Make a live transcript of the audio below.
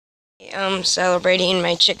I'm celebrating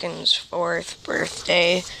my chicken's 4th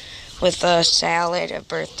birthday with a salad, a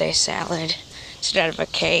birthday salad, instead of a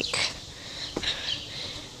cake.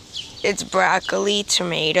 It's broccoli,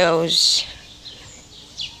 tomatoes,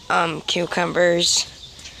 cucumbers,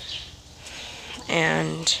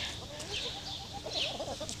 and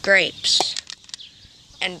grapes.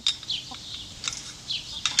 And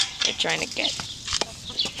they're trying to get...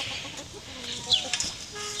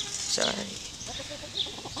 Sorry.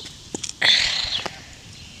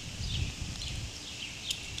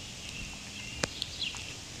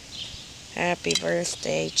 Happy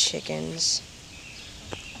birthday, chickens.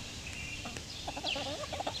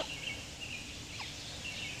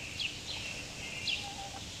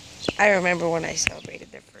 I remember when I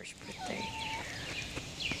celebrated their first birthday.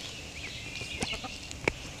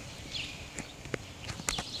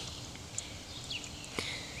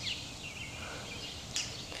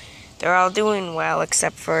 They're all doing well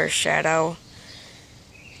except for Shadow.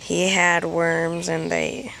 He had worms and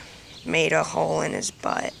they made a hole in his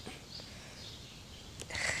butt.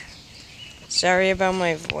 Sorry about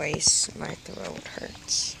my voice. My throat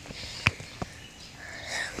hurts.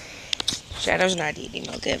 Shadow's not eating.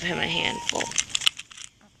 I'll give him a handful.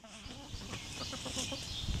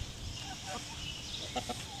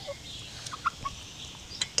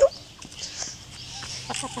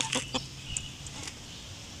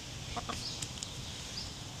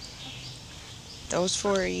 Those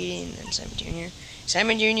 4 are eating, and Simon Jr.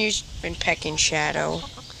 Simon Jr.'s been pecking Shadow.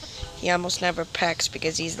 He almost never pecks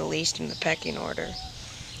because he's the least in the pecking order.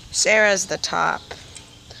 Sarah's the top.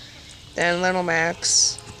 Then Little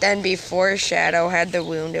Max. Then before Shadow had the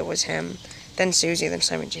wound, it was him. Then Susie, then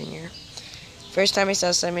Simon Jr. First time I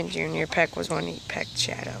saw Simon Jr. peck was when he pecked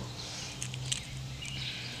Shadow.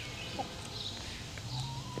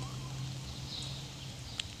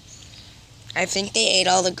 I think they ate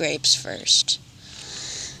all the grapes first.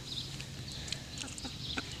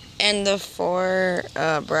 And the 4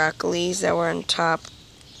 broccolis that were on top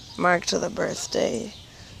marked their birthday.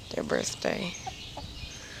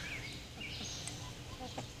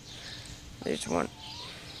 There's one.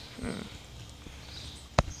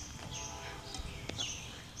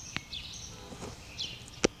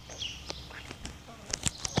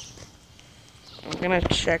 I'm gonna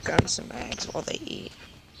check on some eggs while they eat.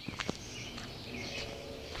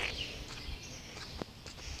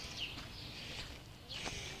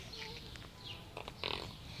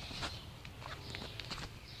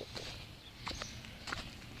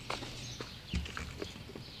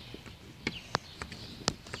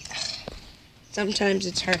 Sometimes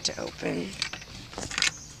it's hard to open.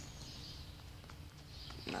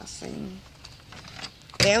 Nothing.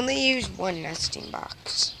 They only use 1 nesting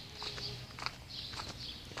box.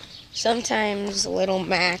 Sometimes Little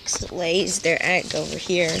Max lays their egg over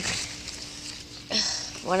here.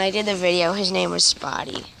 When I did the video, his name was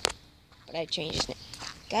Spotty. But I changed his name.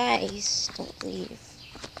 Guys, don't leave.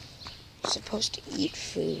 You're supposed to eat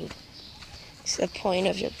food. It's the point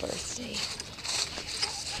of your birthday.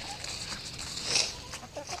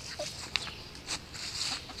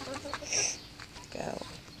 Go.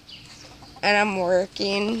 And I'm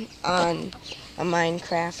working on a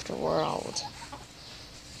Minecraft world.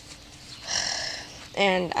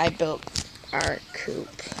 And I built our coop.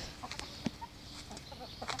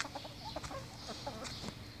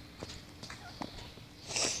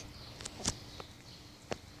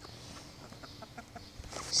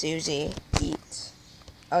 Susie, eat.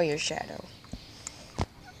 Oh, your Shadow.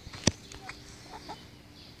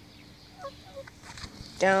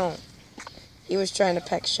 Don't. He was trying to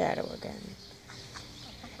peck Shadow again.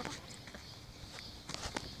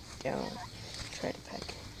 Don't try to peck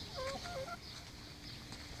him.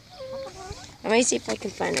 I might see if I can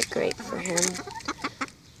find a grape for him.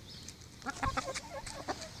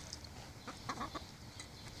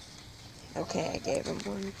 Okay, I gave him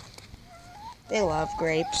one. They love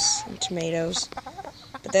grapes and tomatoes,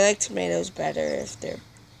 but they like tomatoes better if they're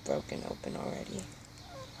broken open already.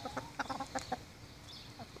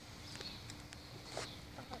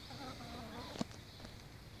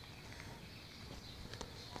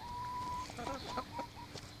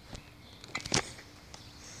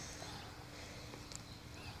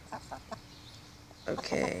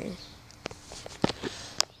 Okay.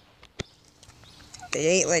 They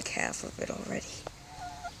ate like half of it already.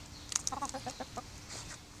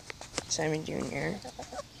 Simon Jr.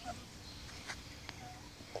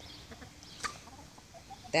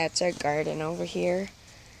 That's our garden over here.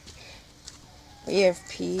 We have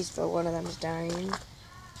peas, but one of them's dying.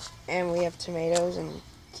 And we have tomatoes and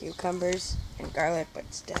cucumbers and garlic, but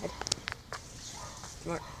it's dead.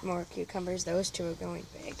 more cucumbers. Those two are going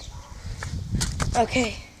big.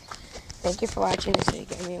 Okay. Thank you for watching this video.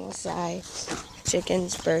 Give me a Masai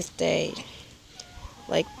Chicken's birthday.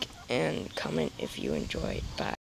 Like and comment if you enjoyed. Bye.